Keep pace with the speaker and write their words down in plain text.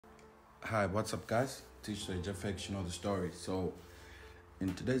Hi, what's up guys? Teacher JFX, you know the story. So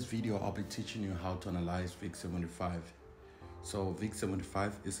in today's video, I'll be teaching you how to analyze VIX75. So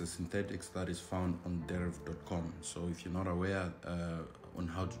VIX75 is a synthetics that is found on deriv.com. So if you're not aware on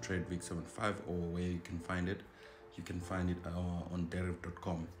how to trade VIX75 or where you can find it on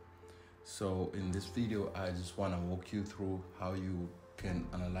deriv.com. So in this video, I just want to walk you through how you can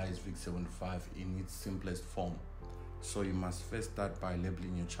analyze VIX75 in its simplest form. So you must first start by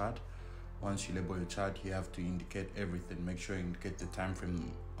labeling your chart. Once you label your chart, you have to indicate everything. Make sure you indicate the time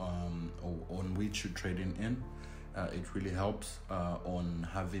frame on which you're trading in. It really helps on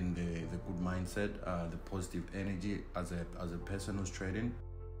having the good mindset, the positive energy as a person who's trading.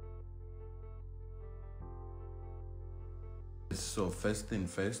 So first thing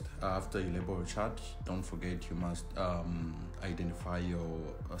first, after you label your chart, don't forget you must identify your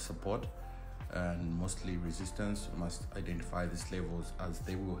support and mostly resistance. You must identify these levels as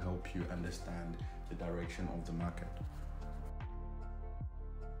they will help you understand the direction of the market.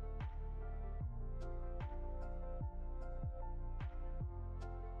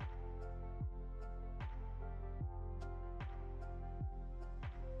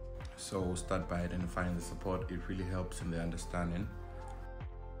 So start by identifying the support. It really helps in the understanding.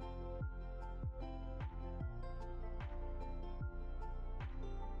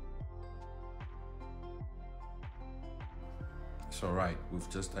 So right, we've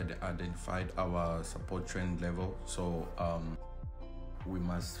just identified our support trend level. So we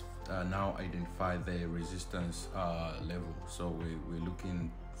must now identify the resistance level. So we're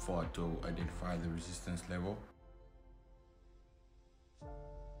looking forward to identify the resistance level.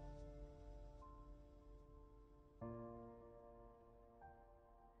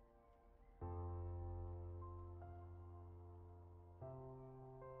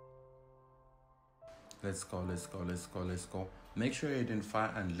 Let's go. Make sure you identify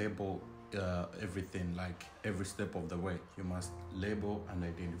and label everything, like every step of the way. You must label and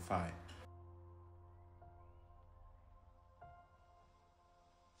identify.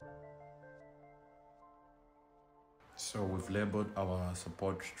 So we've labeled our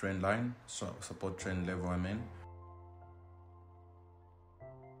support trend line, so support trend level, I mean.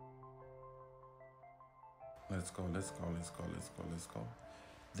 Let's go.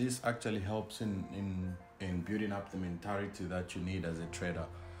 This actually helps in building up the mentality that you need as a trader.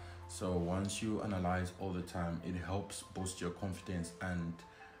 So once you analyze all the time, it helps boost your confidence and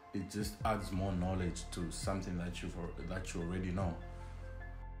it just adds more knowledge to something that you already know.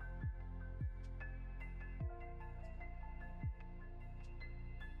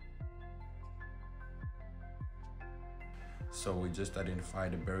 So we just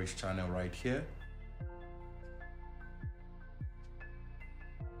identified the bearish channel right here.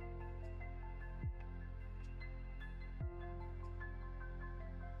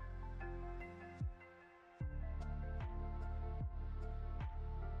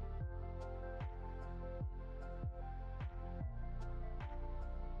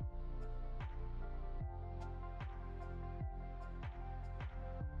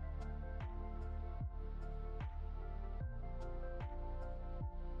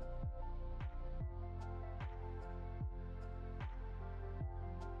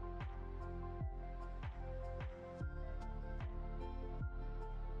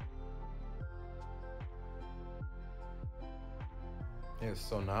 Yes,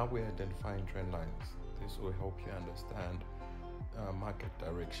 so now we're identifying trend lines. This will help you understand market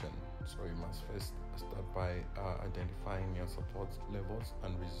direction. So you must first start by identifying your support levels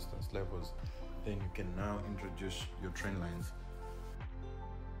and resistance levels. Then you can now introduce your trend lines.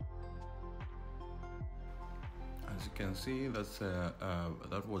 As you can see,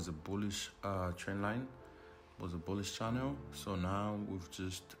 that was a bullish trend line, was a bullish channel. So now we've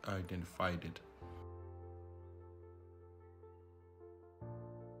just identified it.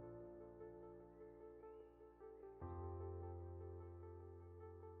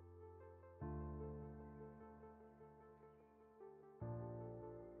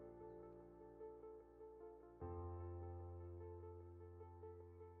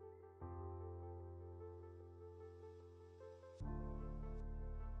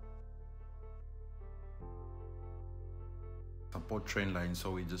 Support trend line,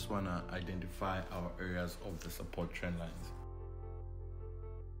 so we just want to identify our areas of the support trend lines.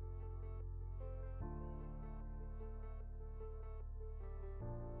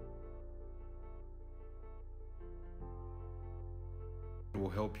 It will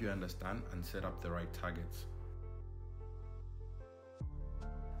help you understand and set up the right targets.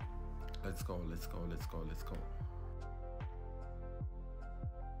 Let's go.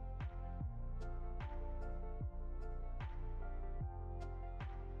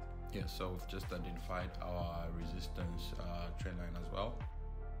 Yeah, so we've just identified our resistance trend line as well.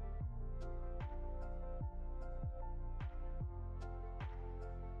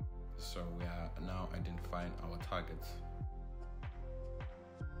 So we are now identifying our targets.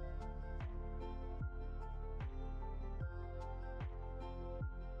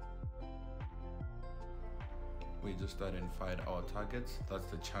 We just identified our targets. That's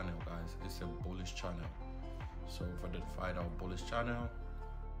the channel, guys. It's a bullish channel. So we've identified our bullish channel.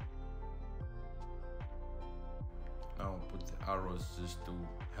 Now we'll put the arrows just to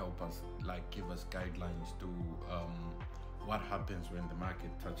help us, like give us guidelines to what happens when the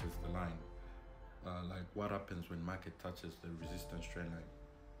market touches the line. Like what happens when market touches the resistance trend line.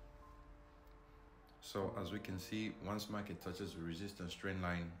 So as we can see, once market touches the resistance trend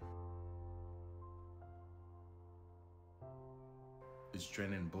line, it's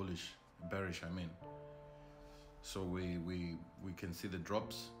trending bearish I mean. So we can see the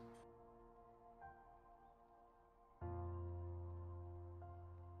drops.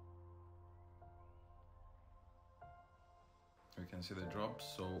 We can see the drops,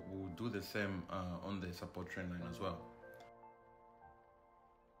 so we'll do the same on the support trend line as well.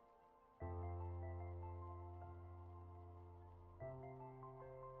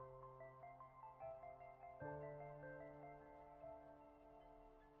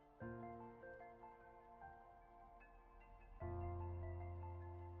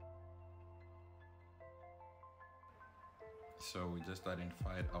 So we just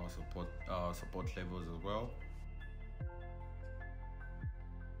identified our support levels as well.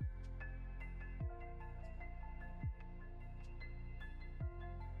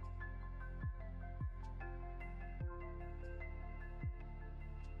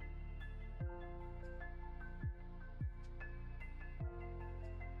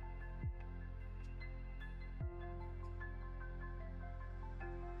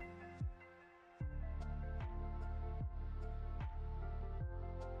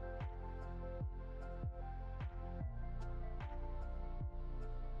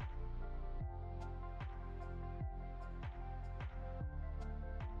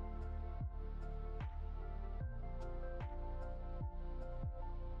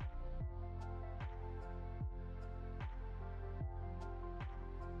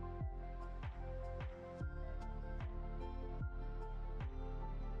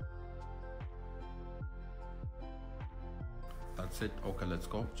 That's it. Okay, let's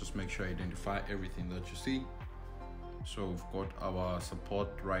go. Just make sure you identify everything that you see. So we've got our support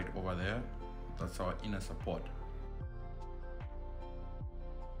right over there. That's our inner support.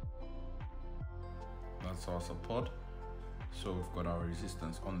 That's our support. So we've got our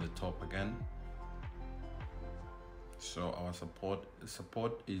resistance on the top again. So our support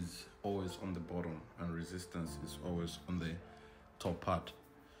is always on the bottom and resistance is always on the top part.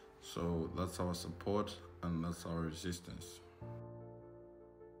 So that's our support and that's our resistance.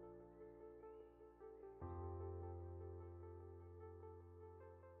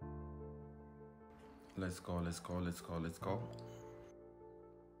 Let's go, let's go, let's go, let's go.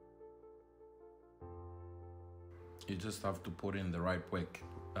 You just have to put in the right work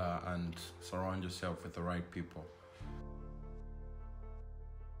and surround yourself with the right people.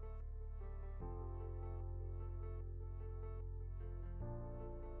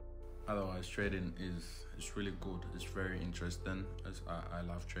 Otherwise, trading is really good. It's very interesting. I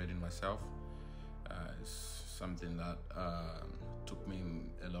love trading myself. It's something that took me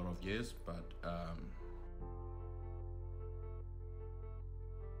a lot of years, but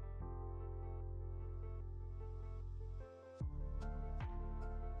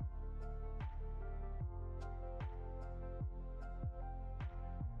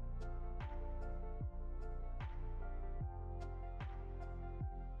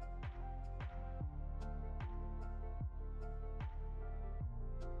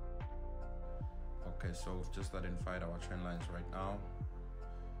okay, so we've just identified our trend lines right now.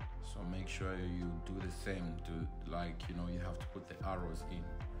 So make sure you do the same to, like, you have to put the arrows in.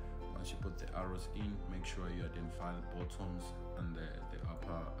 Once you put the arrows in, make sure you identify the bottoms and the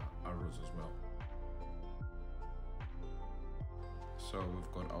upper arrows as well. So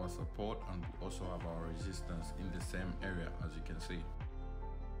we've got our support and we also have our resistance in the same area, as you can see.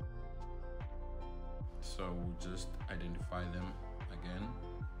 So we'll just identify them again.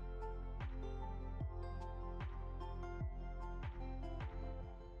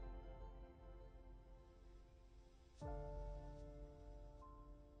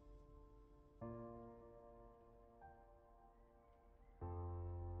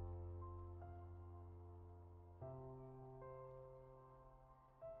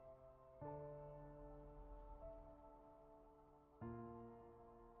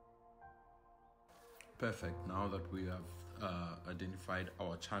 Perfect. Now that we have identified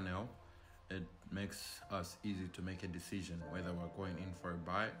our channel, it makes us easy to make a decision whether we're going in for a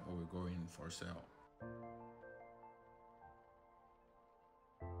buy or we're going in for a sell.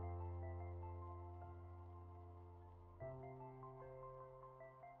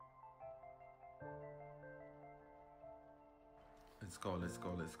 Let's go, let's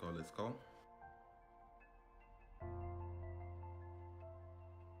go, let's go, let's go.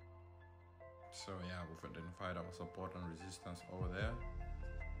 So yeah, we've identified our support and resistance over there.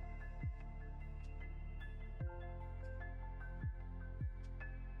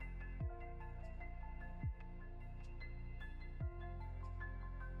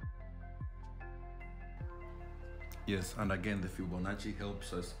 Yes, and again, the Fibonacci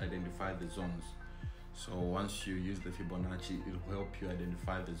helps us identify the zones. So once you use the Fibonacci, it will help you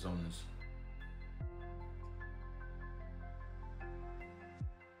identify the zones.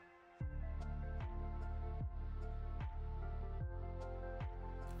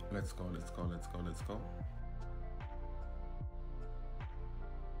 Let's go, let's go, let's go, let's go.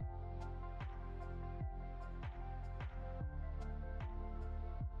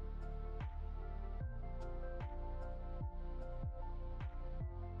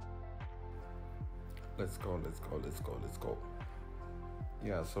 Let's go, let's go, let's go, let's go.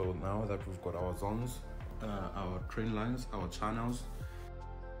 Yeah, so now that we've got our zones, our trend lines, our channels,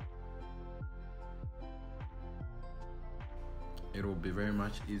 it will be very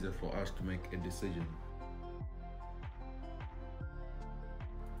much easier for us to make a decision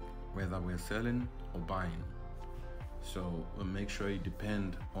whether we're selling or buying. So make sure you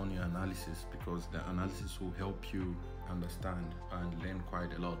depend on your analysis, because the analysis will help you understand and learn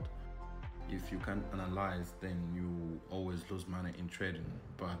quite a lot. If you can't analyze, then you always lose money in trading.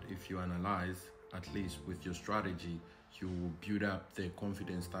 But if you analyze, at least with your strategy, you will build up the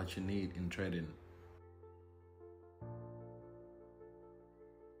confidence that you need in trading.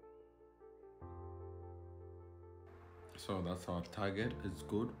 So that's our target. It's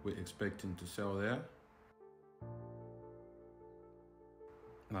good. We're expecting to sell there.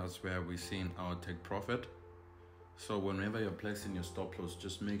 That's where we're seeing our take profit. So whenever you're placing your stop loss,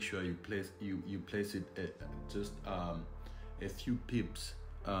 just make sure you place it just a few pips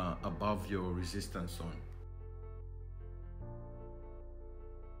above your resistance zone.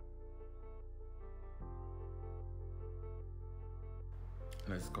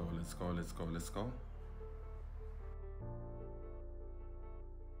 Let's go, let's go, let's go, let's go.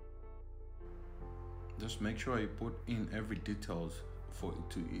 Just make sure you put in every details for it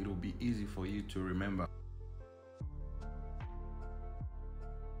to, it'll be easy for you to remember.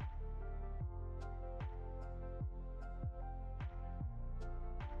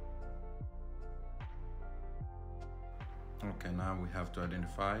 Okay, now we have to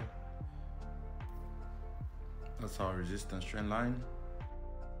identify. That's our resistance trend line.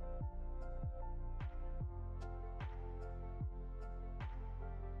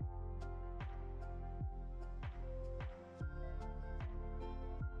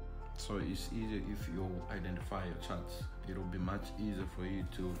 So it's easier if you identify your charts. It'll be much easier for you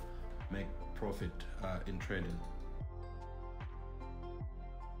to make profit in trading.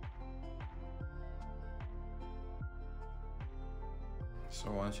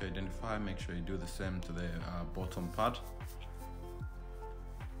 So once you identify, make sure you do the same to the bottom part,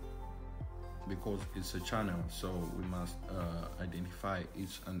 because it's a channel, so we must identify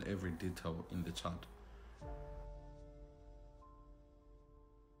each and every detail in the chart.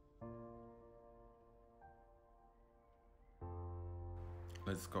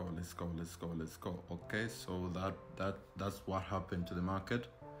 Let's go, let's go, let's go, let's go. Okay, so that's what happened to the market.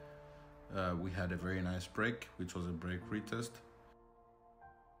 We had a very nice break, which was a break retest.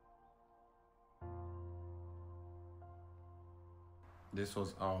 This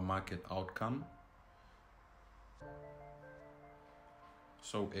was our market outcome.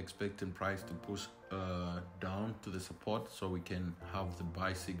 So expecting price to push down to the support, so we can have the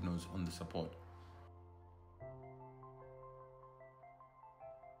buy signals on the support.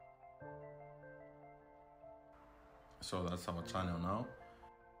 So that's our channel now.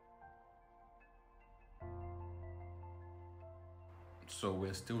 So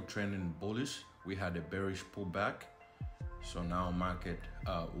we're still trending bullish. We had a bearish pullback. So now market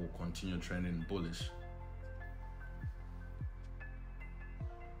will continue trending bullish.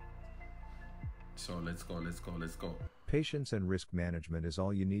 So let's go, let's go, let's go. Patience and risk management is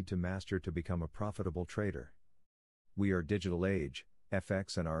all you need to master to become a profitable trader. We are Digital Age,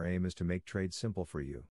 FX, and our aim is to make trades simple for you.